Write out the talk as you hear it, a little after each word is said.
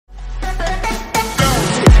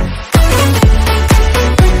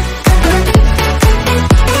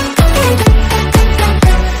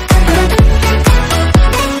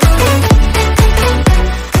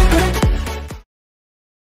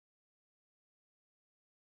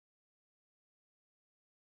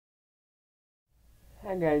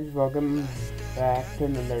Hi guys, welcome back to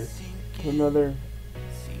another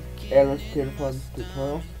LSPDFR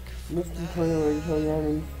tutorial. In this tutorial, we're going to show you how to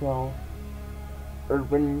install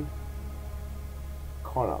Urban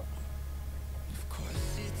Callouts.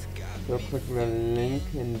 So click the link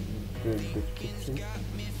in the description.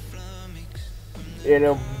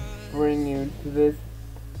 It'll bring you to this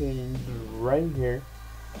page right here.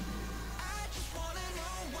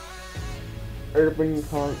 Urban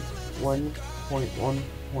Callouts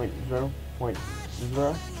 1.1.0.0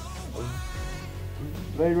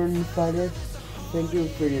 Veteran Insider, thank you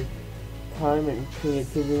for your time and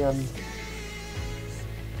creativity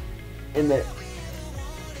in the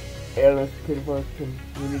LSPDFR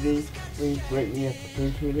community. We greatly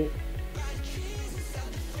appreciate it.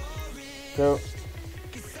 So,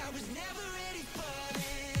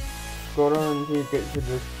 scroll down until you get to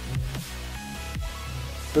this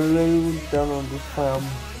blue download this file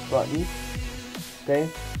button. Okay,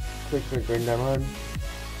 click the green download.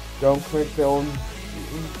 Don't click the old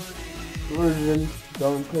version.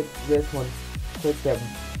 Don't click this one. Click the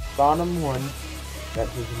bottom one.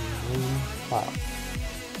 That's the main file.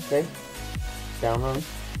 Okay, download.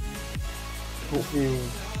 Hope you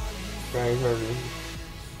guys are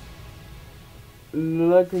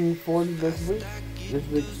looking forward to this week. This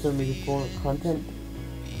week's gonna be full of content.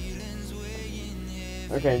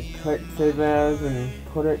 Okay, click save as and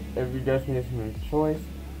put it if you just need some choice.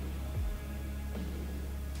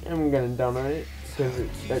 I'm gonna download it because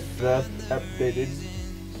it's just updated.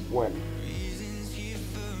 When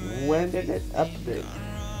did it update?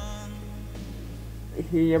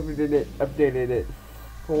 He updated it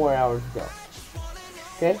 4 hours ago.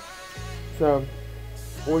 Okay, so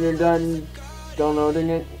when you're done downloading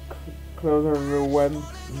it, close on your web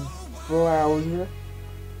browser.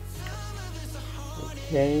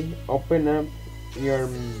 Okay, open up your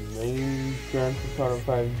main Grand Theft Auto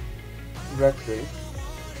 5 directory.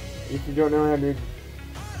 If you don't know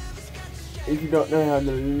how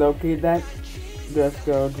to locate that, just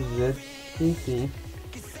go to this PC,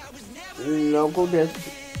 local disk,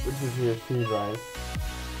 which is your C drive,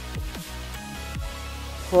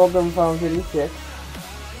 program file 36,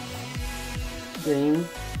 stream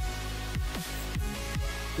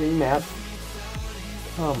apps,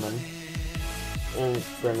 common, and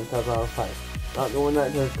Grand Theft Auto 5. Not the one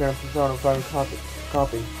that says Grand Theft Auto 5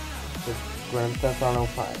 copy. Just Grand Theft Auto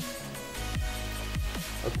 5.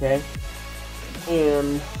 Okay?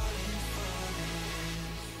 And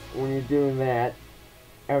when you do that,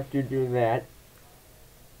 after you do that,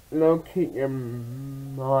 locate your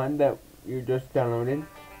mod that you just downloaded.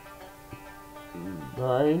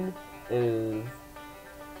 Mine is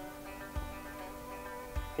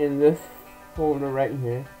in this folder right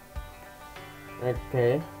here.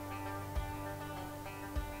 Okay.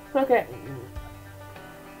 Get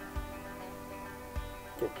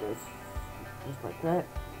this just like that.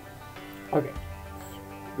 Okay.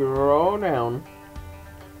 Scroll down.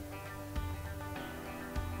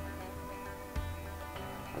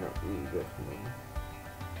 I don't need this one.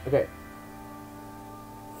 Okay.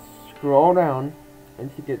 Scroll down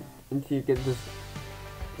until you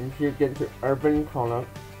get to Urban Callouts.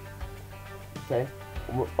 Okay.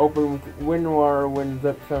 Open with WinRAR,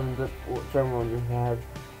 WinZip, 7-zip, whichever one you have.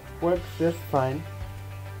 Works just fine.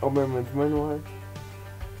 Open with WinRAR.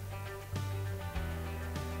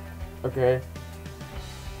 Okay.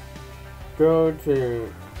 Go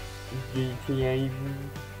to GTA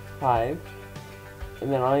 5.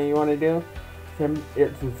 And then all you want to do,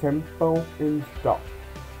 it's a simple install.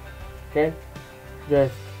 Okay?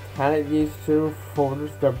 Just add these two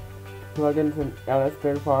folders, the plugins and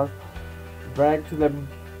LSPDFR. Drag to the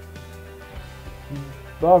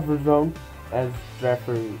buffer zone, as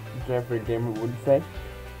Jeffrey Gamer would say.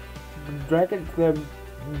 Drag it to the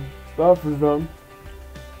buffer zone,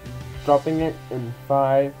 dropping it in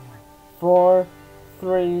 5, 4,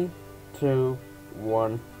 3, 2,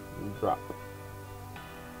 1, drop.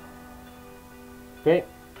 Okay.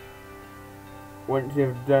 Once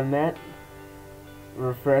you've done that,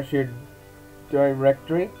 refresh your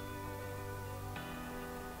directory.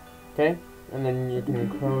 Okay. And then you can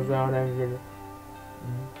close out of your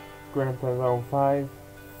Grand Theft Auto 5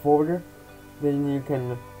 folder. Then you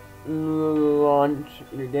can launch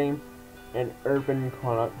your game and Urban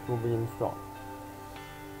Callouts will be installed.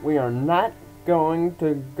 We are not going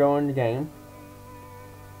to go in the game.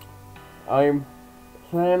 I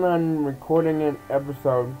plan on recording an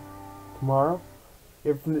episode tomorrow.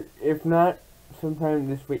 If not, sometime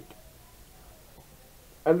this week.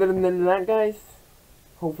 Other than that, guys,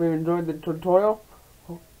 hope you enjoyed the tutorial.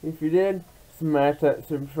 If you did, smash that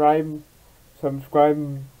subscribe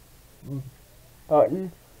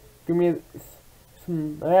button. Give me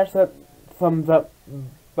smash that thumbs up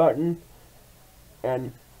button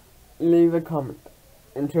and leave a comment.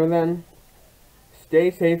 Until then,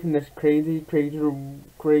 stay safe in this crazy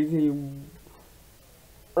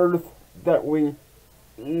earth that we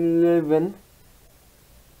live in.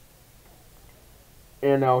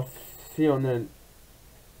 And I'll see you on the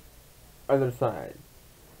other side.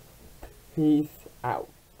 Peace out.